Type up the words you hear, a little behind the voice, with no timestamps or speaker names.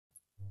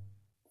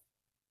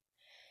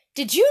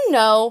Did you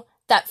know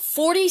that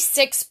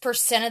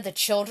 46% of the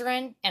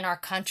children in our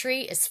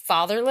country is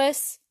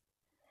fatherless?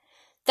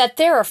 That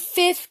there are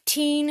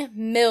 15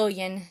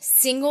 million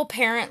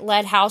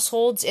single-parent-led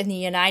households in the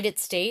United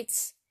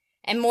States,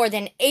 and more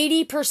than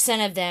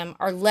 80% of them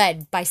are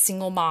led by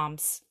single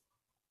moms.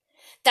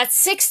 That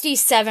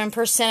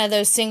 67% of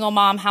those single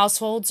mom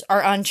households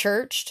are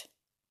unchurched.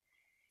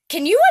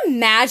 Can you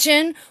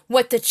imagine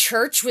what the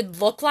church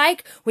would look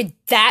like with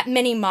that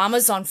many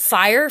mamas on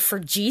fire for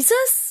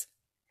Jesus?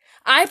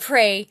 I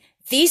pray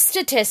these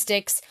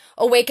statistics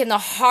awaken the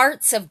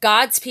hearts of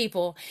God's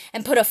people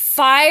and put a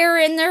fire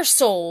in their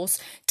souls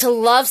to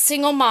love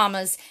single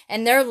mamas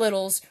and their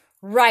littles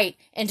right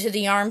into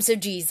the arms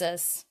of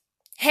Jesus.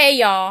 Hey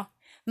y'all,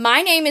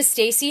 my name is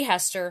Stacy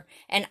Hester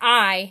and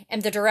I am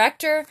the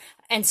director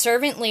and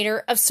servant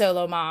leader of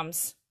Solo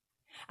Moms.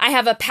 I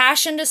have a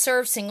passion to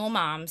serve single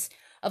moms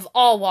of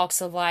all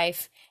walks of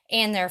life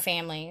and their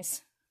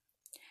families.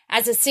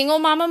 As a single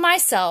mama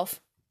myself,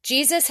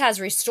 Jesus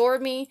has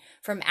restored me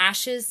from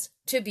ashes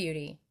to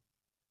beauty.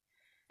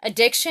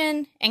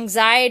 Addiction,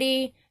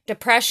 anxiety,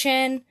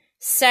 depression,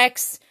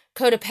 sex,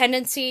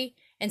 codependency,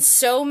 and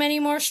so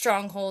many more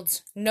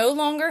strongholds no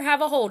longer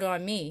have a hold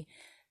on me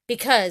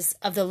because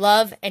of the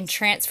love and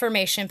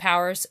transformation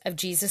powers of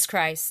Jesus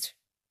Christ.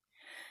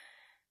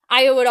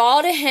 I owe it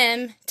all to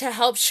Him to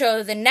help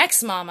show the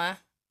next mama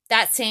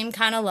that same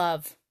kind of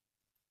love.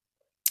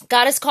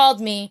 God has called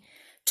me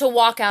to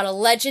walk out a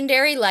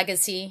legendary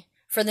legacy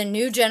for the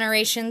new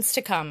generations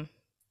to come.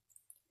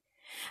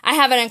 I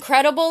have an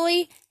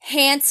incredibly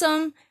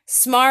handsome,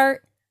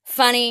 smart,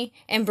 funny,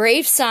 and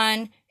brave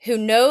son who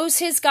knows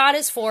his God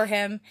is for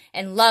him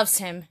and loves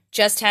him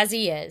just as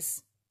he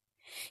is.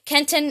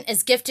 Kenton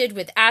is gifted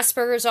with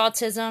Asperger's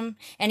autism,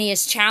 and he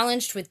is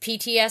challenged with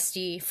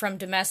PTSD from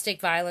domestic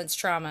violence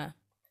trauma.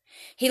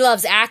 He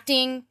loves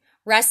acting,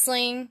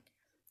 wrestling,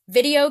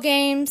 video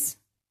games,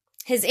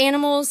 his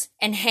animals,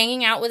 and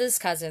hanging out with his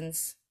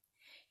cousins.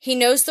 He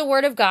knows the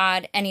Word of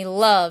God, and he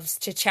loves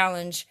to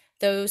challenge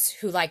those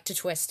who like to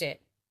twist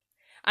it.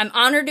 I'm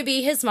honored to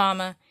be his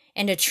mama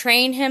and to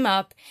train him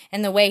up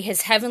in the way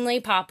his heavenly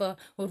papa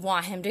would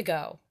want him to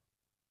go.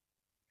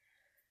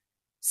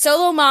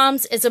 Solo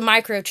Moms is a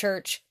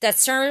microchurch that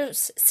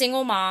serves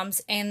single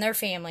moms and their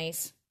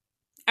families.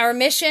 Our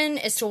mission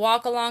is to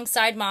walk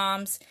alongside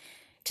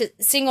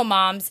single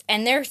moms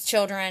and their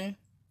children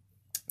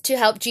to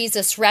help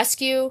Jesus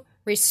rescue,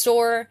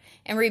 restore,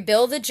 and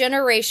rebuild the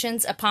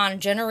generations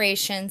upon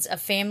generations of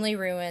family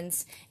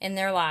ruins in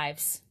their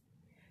lives.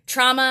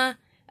 Trauma,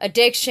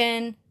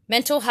 addiction,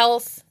 mental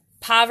health,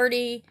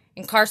 poverty,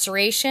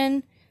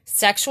 incarceration,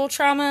 sexual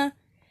trauma,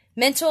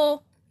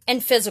 mental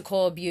and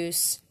physical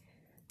abuse.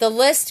 The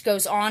list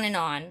goes on and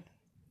on.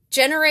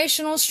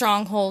 Generational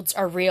strongholds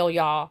are real,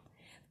 y'all,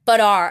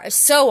 but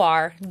so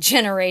are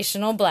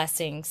generational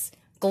blessings.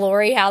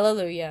 Glory,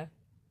 hallelujah.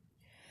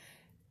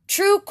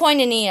 True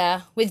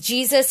koinonia with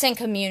Jesus and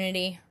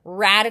community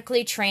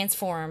radically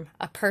transform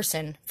a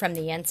person from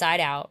the inside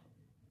out.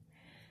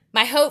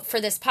 My hope for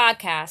this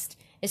podcast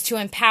is to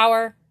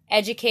empower,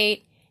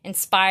 educate,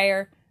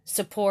 inspire,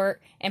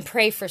 support, and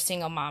pray for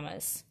single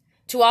mamas,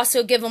 to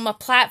also give them a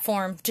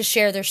platform to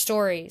share their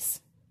stories.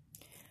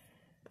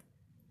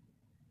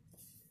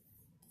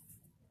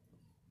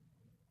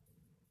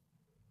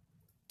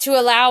 To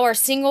allow our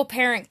single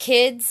parent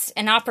kids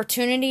an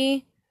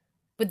opportunity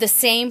with the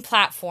same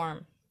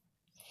platform.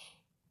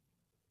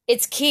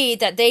 It's key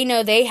that they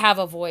know they have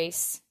a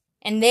voice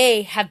and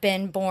they have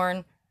been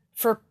born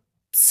for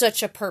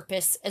such a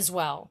purpose as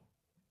well.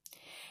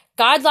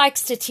 God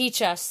likes to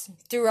teach us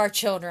through our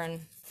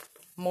children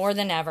more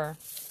than ever.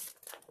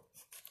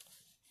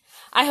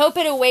 I hope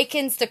it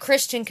awakens the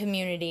Christian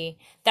community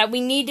that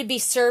we need to be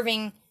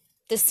serving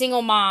the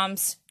single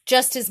moms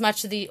just as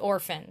much as the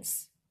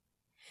orphans,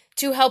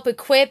 to help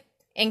equip,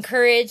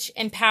 encourage,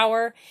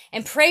 empower,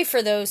 and pray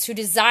for those who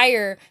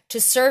desire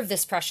to serve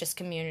this precious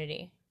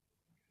community.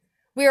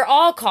 We are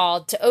all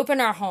called to open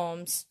our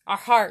homes, our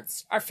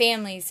hearts, our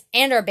families,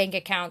 and our bank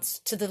accounts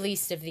to the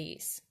least of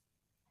these.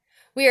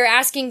 We are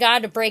asking God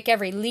to break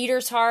every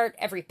leader's heart,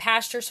 every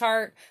pastor's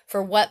heart,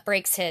 for what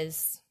breaks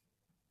his.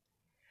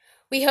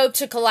 We hope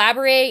to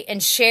collaborate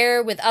and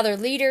share with other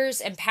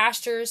leaders and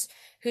pastors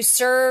who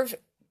serve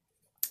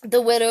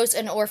the widows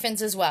and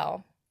orphans as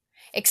well.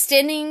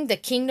 Extending the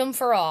kingdom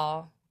for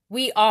all,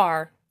 we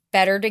are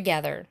better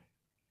together.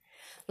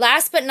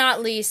 Last but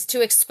not least,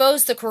 to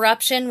expose the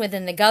corruption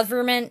within the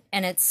government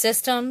and its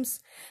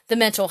systems, the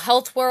mental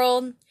health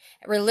world,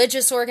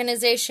 religious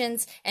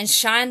organizations, and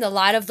shine the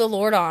light of the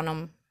Lord on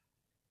them.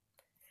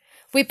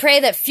 We pray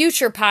that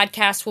future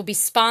podcasts will be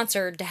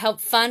sponsored to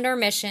help fund our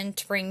mission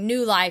to bring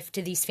new life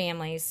to these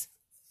families.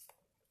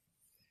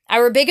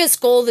 Our biggest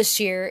goal this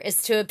year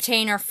is to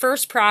obtain our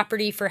first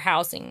property for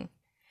housing.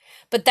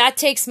 But that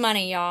takes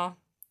money, y'all,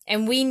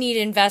 and we need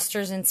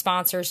investors and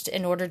sponsors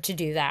in order to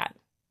do that.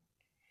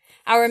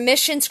 Our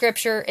mission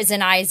scripture is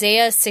in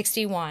Isaiah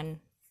 61.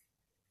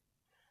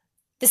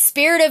 The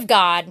Spirit of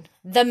God,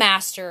 the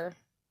Master,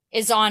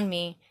 is on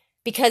me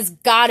because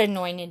God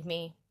anointed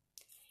me.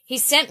 He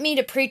sent me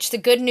to preach the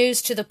good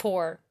news to the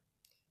poor,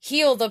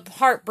 heal the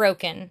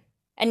heartbroken,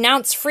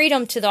 announce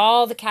freedom to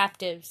all the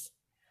captives,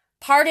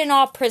 pardon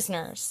all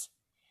prisoners.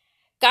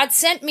 God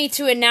sent me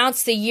to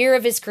announce the year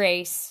of his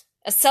grace,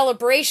 a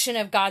celebration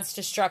of God's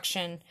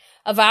destruction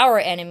of our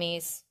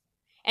enemies,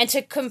 and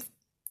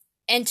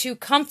to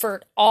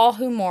comfort all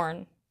who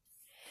mourn,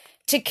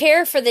 to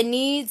care for the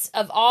needs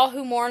of all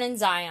who mourn in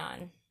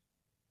Zion,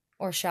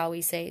 or shall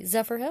we say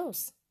Zephyr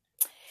Hills.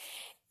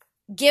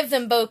 Give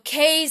them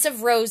bouquets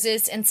of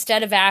roses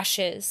instead of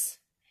ashes,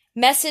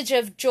 message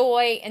of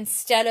joy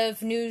instead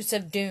of news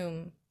of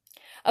doom,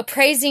 a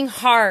praising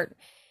heart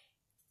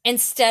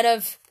instead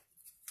of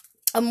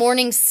a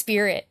mourning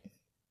spirit.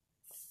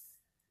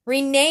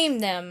 Rename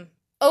them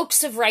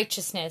oaks of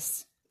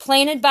righteousness,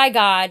 planted by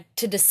God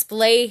to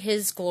display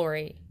his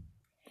glory.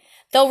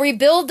 They'll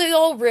rebuild the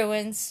old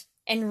ruins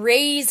and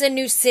raise a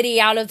new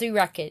city out of the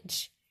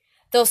wreckage.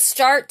 They'll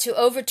start to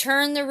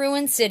overturn the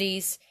ruined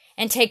cities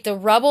and take the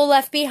rubble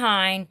left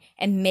behind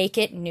and make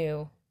it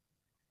new.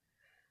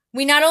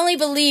 We not only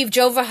believe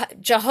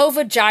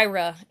Jehovah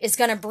Jireh is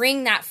going to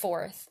bring that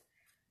forth,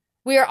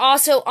 we are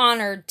also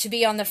honored to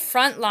be on the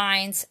front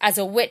lines as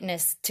a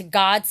witness to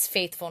God's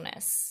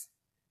faithfulness.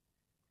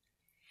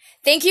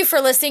 Thank you for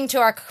listening to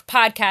our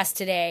podcast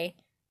today.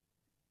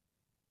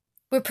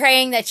 We're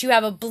praying that you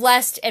have a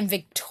blessed and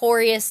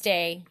victorious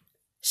day.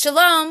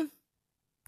 Shalom.